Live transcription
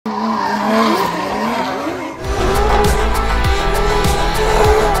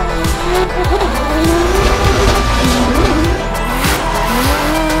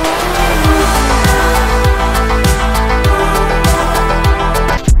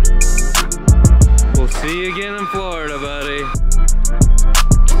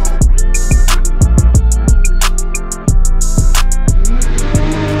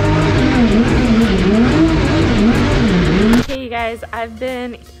I've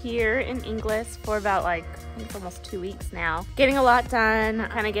been here in Inglis for about I think it's almost 2 weeks now. Getting a lot done,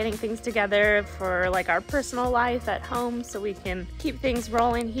 kind of getting things together for our personal life at home so we can keep things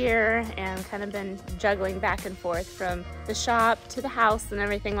rolling here, and kind of been juggling back and forth from the shop to the house and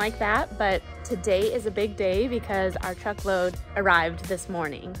everything like that. But today is a big day because our truckload arrived this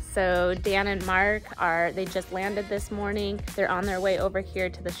morning. So Dan and Mark they just landed this morning. They're on their way over here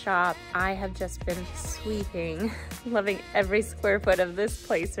to the shop. I have just been sweeping, loving every square foot of this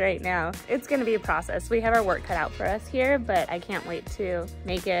place right now. It's gonna be a process. We have our work cut out for us here, but I can't wait to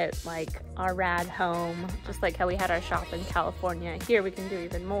make it like our RAD home, just like how we had our shop in California. Here we can do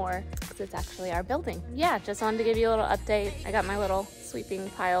even more because it's actually our building. Yeah, just wanted to give you a little update. I got my little sweeping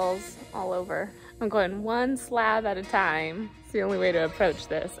piles all over. I'm going one slab at a time. It's the only way to approach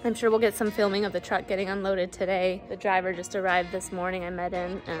this. I'm sure we'll get some filming of the truck getting unloaded today. The driver just arrived this morning. I met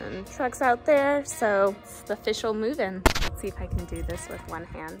him, and the truck's out there, so it's the official move-in. Let's see if I can do this with one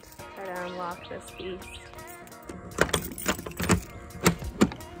hand. Try to unlock this piece.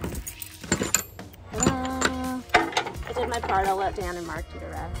 Ta-da! I did my part. I'll let Dan and Mark do the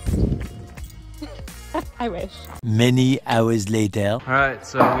rest. I wish. Many hours later. All right,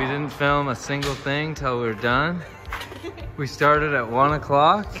 so we didn't film a single thing till we were done. We started at 1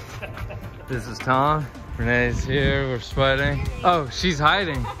 o'clock. This is Tom. Renee's here, we're sweating. Oh, she's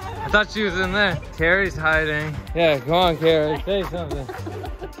hiding. I thought she was in there. Carrie's hiding. Yeah, go on, Carrie, say something.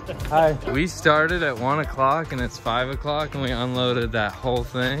 Hi. We started at 1 o'clock and it's 5 o'clock and we unloaded that whole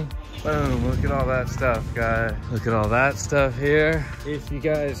thing. Boom, look at all that stuff, guys. Look at all that stuff here. If you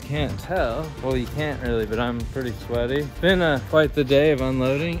guys can't tell, well, you can't really, but I'm pretty sweaty. It's been quite the day of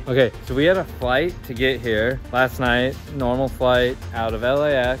unloading. Okay, so we had a flight to get here last night, normal flight out of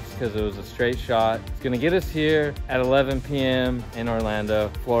LAX because it was a straight shot. It's gonna get us here at 11 p.m. in Orlando,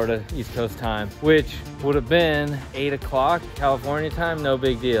 Florida, East Coast time, which would have been 8 o'clock California time, no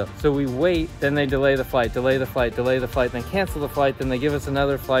big deal. So we wait, then they delay the flight, delay the flight, delay the flight, then cancel the flight, then they give us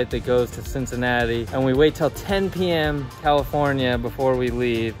another flight that goes to Cincinnati, and we wait till 10 p.m. California before we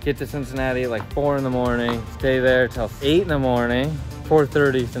leave. Get to Cincinnati at like 4 in the morning, stay there till 8 in the morning,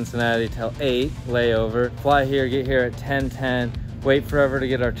 4:30 Cincinnati till 8, layover, fly here, get here at 10:10, wait forever to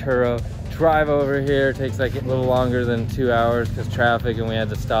get our Turo, drive over here, takes like a little longer than 2 hours because traffic and we had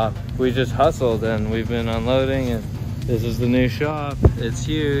to stop. We just hustled and we've been unloading, and this is the new shop. It's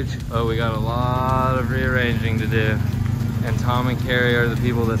huge, but we got a lot of rearranging to do. And Tom and Carrie are the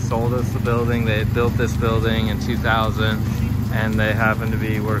people that sold us the building. They had built this building in 2000 and they happen to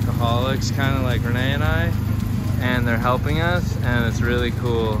be workaholics, kind of like Renee and I, and they're helping us, and it's really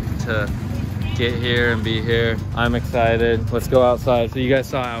cool to get here and be here. I'm excited. Let's go outside. So you guys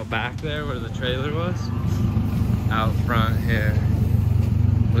saw out back there where the trailer was? Out front here.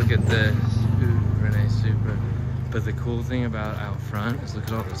 Look at this. Ooh, Renee's super. But the cool thing about out front is look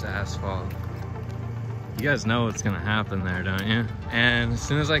at all this asphalt. You guys know what's gonna happen there, don't you? And as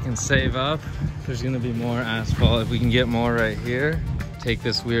soon as I can save up, there's gonna be more asphalt. If we can get more right here, take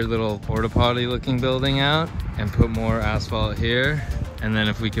this weird little porta potty looking building out and put more asphalt here. And then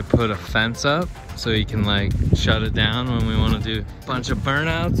if we could put a fence up so you can like shut it down when we wanna do a bunch of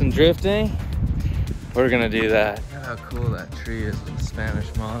burnouts and drifting, we're gonna do that. Look at how cool that tree is with the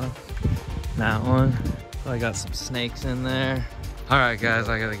Spanish moss. That one. Oh, I got some snakes in there. All right, guys,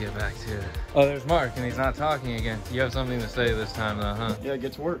 I gotta get back to it. Oh, there's Mark, and he's not talking again. You have something to say this time, though, huh? Yeah,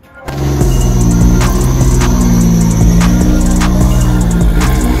 get to work.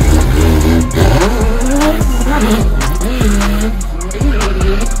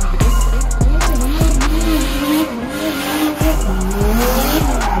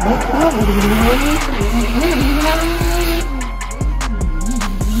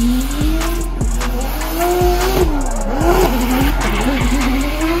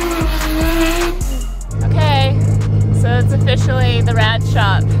 Officially the RAD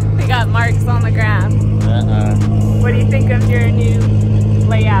shop. We got marks on the ground. What do you think of your new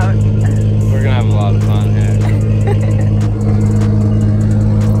layout? We're gonna have a lot of fun here.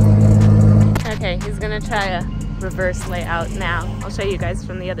 Okay, he's gonna try a reverse layout now. I'll show you guys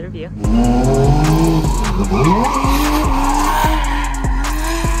from the other view.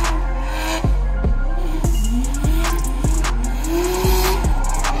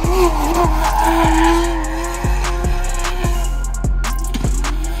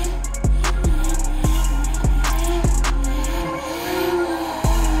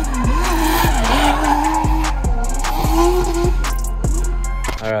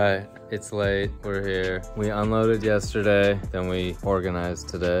 Alright, it's late, we're here. We unloaded yesterday, then we organized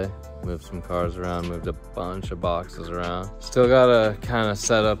today. Moved some cars around, moved a bunch of boxes around. Still gotta kind of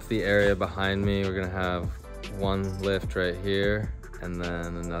set up the area behind me. We're gonna have one lift right here, and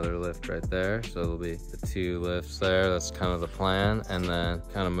then another lift right there. So it'll be the 2 lifts there. That's kind of the plan. And then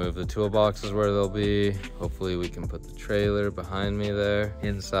kind of move the toolboxes where they'll be. Hopefully we can put the trailer behind me there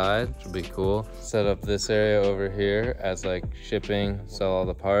inside, which will be cool. Set up this area over here as like shipping, sell all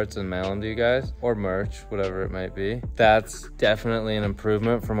the parts and mail them to you guys, or merch, whatever it might be. That's definitely an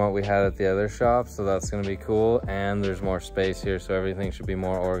improvement from what we had at the other shop. So that's gonna be cool. And there's more space here, so everything should be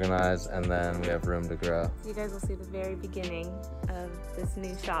more organized, and then we have room to grow. You guys will see the very beginning of this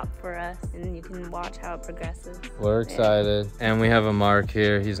new shop for us, and you can watch how it progresses. We're excited. And we have a Mark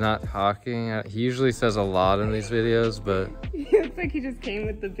here. He's not talking. He usually says a lot in these videos, but It looks like he just came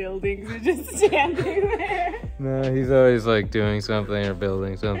with the buildings and just standing there. no, he's always like doing something or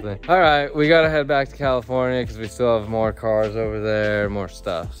building something. All right, we gotta head back to California because we still have more cars over there, more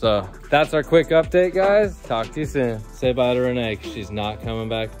stuff. So that's our quick update, guys. Talk to you soon. Say bye to Renee because she's not coming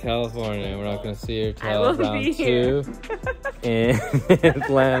back to California. We're not gonna see her till round 2 in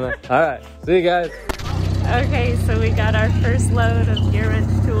Atlanta. All right, see you guys. Okay, so we got our first load of gear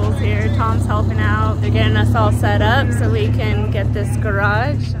wrench tools here. Tom's helping out. They're getting us all set up so we can get this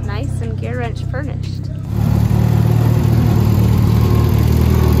garage nice and gear wrench furnished.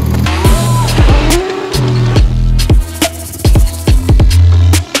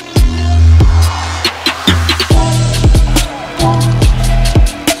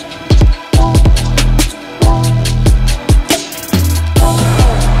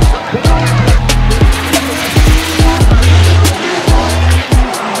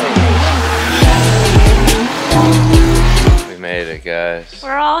 Guys,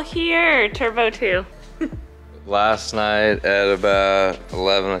 We're all here, Turbo 2. last night at about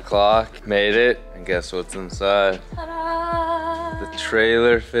 11 o'clock, made it, and guess what's inside? Ta-da! The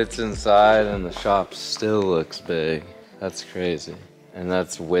trailer fits inside and the shop still looks big. That's crazy. And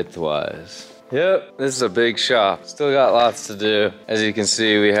that's width-wise. Yep, this is a big shop. Still got lots to do. As you can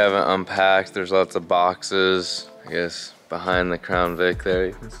see, we haven't unpacked. There's lots of boxes, I guess. Behind the Crown Vic there,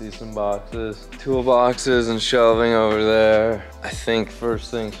 you can see some boxes, toolboxes and shelving over there. I think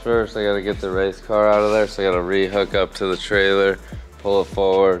first things first, I gotta get the race car out of there, so I gotta re-hook up to the trailer, pull it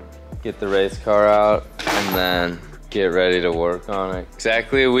forward, get the race car out, and then get ready to work on it.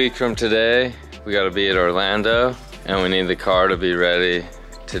 Exactly a week from today, we gotta be at Orlando, and we need the car to be ready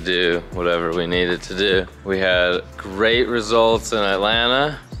to do whatever we needed to do. We had great results in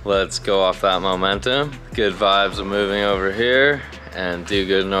Atlanta. Let's go off that momentum. Good vibes of moving over here and do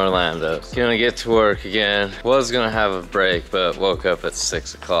good in Orlando. Gonna get to work again. Was gonna have a break, but woke up at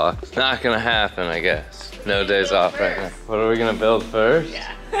 6 o'clock. Not gonna happen, I guess. No days off right now. What are we gonna build first?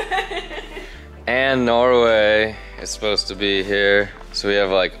 Yeah. And Norway is supposed to be here. So we have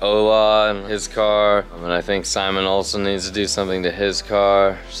like Ola and his car, and I think Simon Olsen needs to do something to his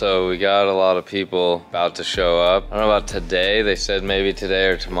car. So we got a lot of people about to show up. I don't know about today, they said maybe today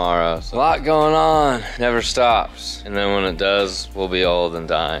or tomorrow. So a lot going on, never stops. And then when it does, we'll be old and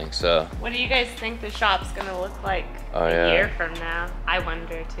dying, so. What do you guys think the shop's gonna look like Oh, a yeah. year from now? I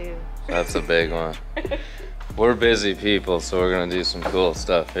wonder too. That's a big one. We're busy people, so we're gonna do some cool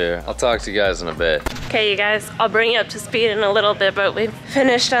stuff here. I'll talk to you guys in a bit. Okay, you guys, I'll bring you up to speed in a little bit, but we've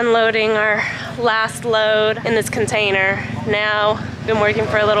finished unloading our last load in this container. Now, been working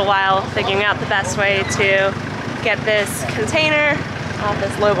for a little while, figuring out the best way to get this container off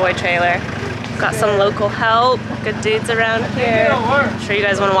this lowboy trailer. Got some local help, good dudes around here. I'm sure you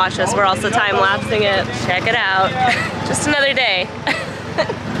guys wanna watch this. We're also time-lapsing it. Check it out. Just another day.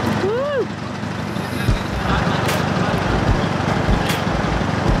 Woo!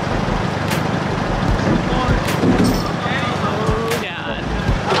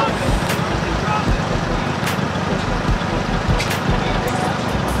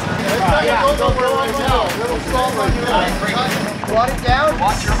 Brought it down.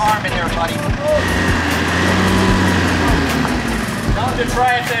 Watch your arm in there, buddy. Tell him to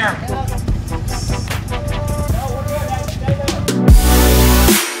try it there.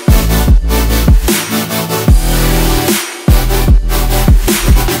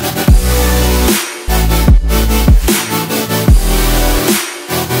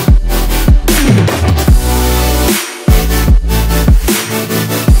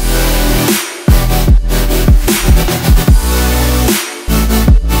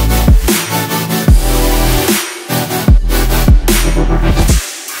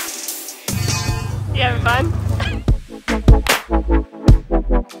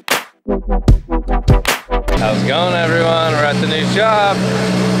 How's it going, everyone? We're at the new shop.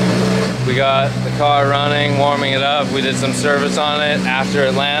 We got the car running, warming it up. We did some service on it after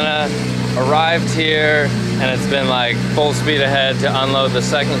Atlanta. arrived here and it's been like full speed ahead to unload the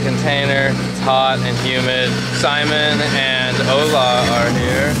second container. It's hot and humid. Simon and Ola are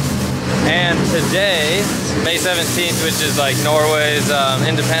here. And today, May 17th, which is like Norway's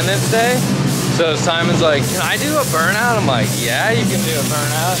Independence Day. So Simon's like, can I do a burnout? I'm like, yeah, you can do a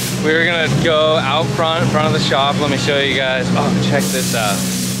burnout. We were gonna go out front, in front of the shop. Let me show you guys. Oh, check this out.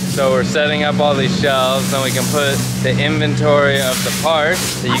 So we're setting up all these shelves, then we can put the inventory of the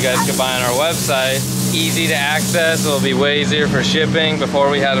parts that you guys can buy on our website. Easy to access, it'll be way easier for shipping. Before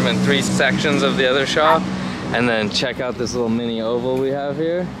we had them in 3 sections of the other shop. And then check out this little mini oval we have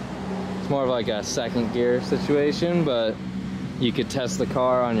here. It's more of like a second gear situation, but you could test the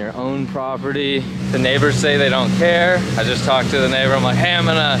car on your own property. The neighbors say they don't care. I just talked to the neighbor. I'm like, hey, I'm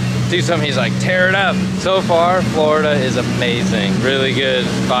gonna do something. He's like, tear it up. So far, Florida is amazing. Really good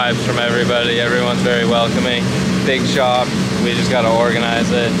vibes from everybody. Everyone's very welcoming. Big shop. We just gotta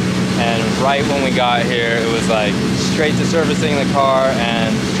organize it. And right when we got here, it was like straight to servicing the car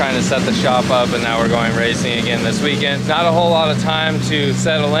and trying to set the shop up, and now we're going racing again this weekend. Not a whole lot of time to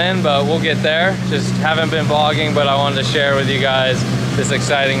settle in, but we'll get there. Just haven't been vlogging, but I wanted to share with you guys this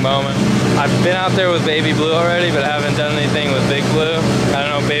exciting moment. I've been out there with Baby Blue already, but I haven't done anything with Big Blue. I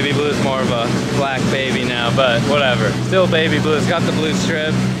don't know, Baby Blue is more of a black baby now, but whatever. Still Baby Blue, it's got the blue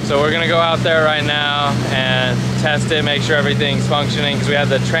strip. So we're gonna go out there right now and test it, make sure everything's functioning, because we had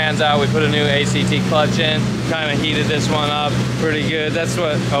the trans out, we put a new ACT clutch in, kind of heated this one up pretty good. That's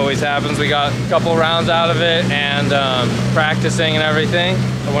what always happens. We got a couple rounds out of it and practicing and everything.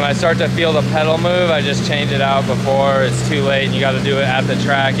 But when I start to feel the pedal move, I just change it out before it's too late and you got to do it at the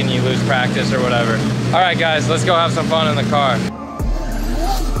track and you lose practice or whatever. All right, guys, let's go have some fun in the car.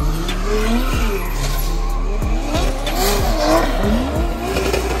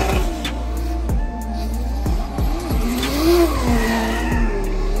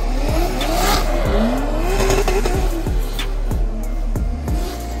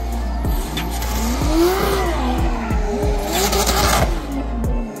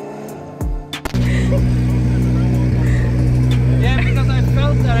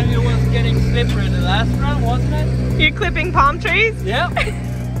 You're clipping palm trees? Yep.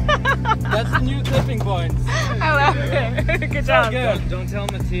 That's the new clipping points. I love it. Good job. Good. Don't tell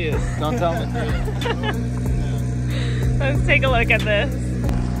Matthias. Don't tell Matthias. Let's take a look at this.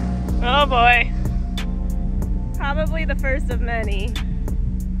 Oh boy. Probably the first of many.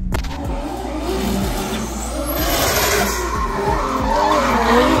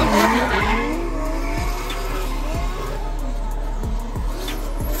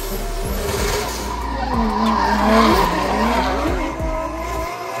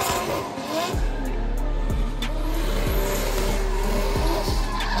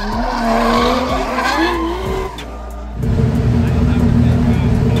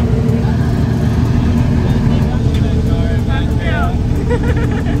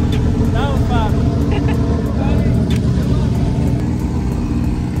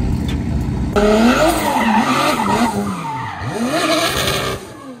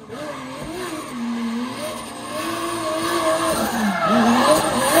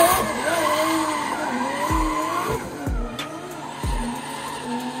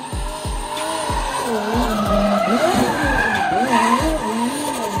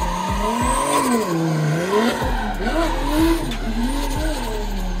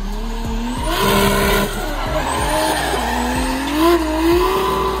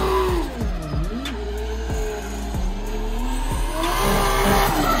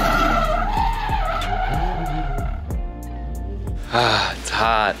 It's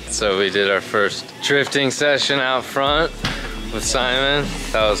hot. So we did our first drifting session out front with Simon.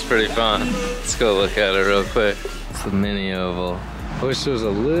 That was pretty fun. Let's go look at it real quick. It's the mini oval. I wish there was a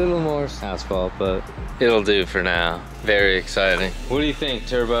little more asphalt, but it'll do for now. Very exciting. What do you think,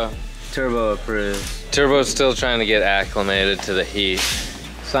 Turbo? Turbo approves. Turbo's still trying to get acclimated to the heat.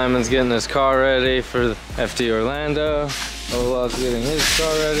 Simon's getting his car ready for FD Orlando. Ola's getting his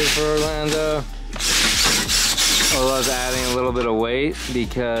car ready for Orlando. Ola's adding a little bit of weight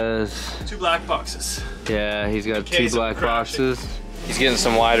because 2 black boxes. Yeah, he's got 2 black boxes. He's getting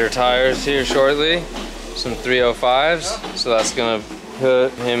some wider tires here shortly, some 305s. So that's gonna put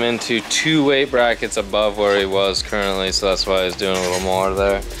him into 2 weight brackets above where he was currently. So that's why he's doing a little more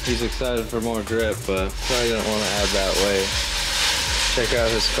there. He's excited for more grip, but probably didn't want to add that weight. Check out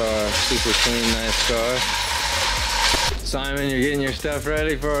his car, super clean, nice car. Simon, you're getting your stuff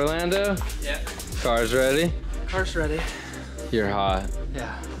ready for Orlando? Yeah. Car's ready? Car's ready. You're hot.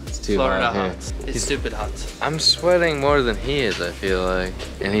 Yeah. It's too Florida hot here. hot. It's stupid hot. I'm sweating more than he is, I feel like.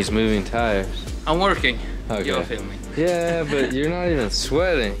 And he's moving tires. I'm working. Okay. You're filming. Yeah, but you're not even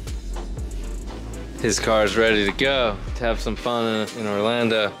sweating. his car's ready to go to have some fun in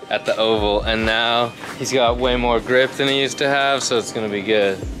Orlando at the Oval. And now he's got way more grip than he used to have, so it's gonna be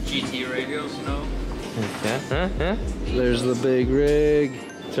good. GT radios, no? Okay. There's the big rig.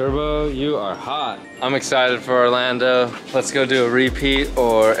 Turbo, you are hot. I'm excited for Orlando. Let's go do a repeat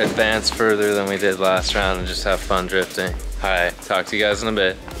or advance further than we did last round and just have fun drifting. All right, talk to you guys in a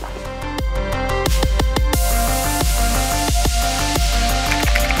bit.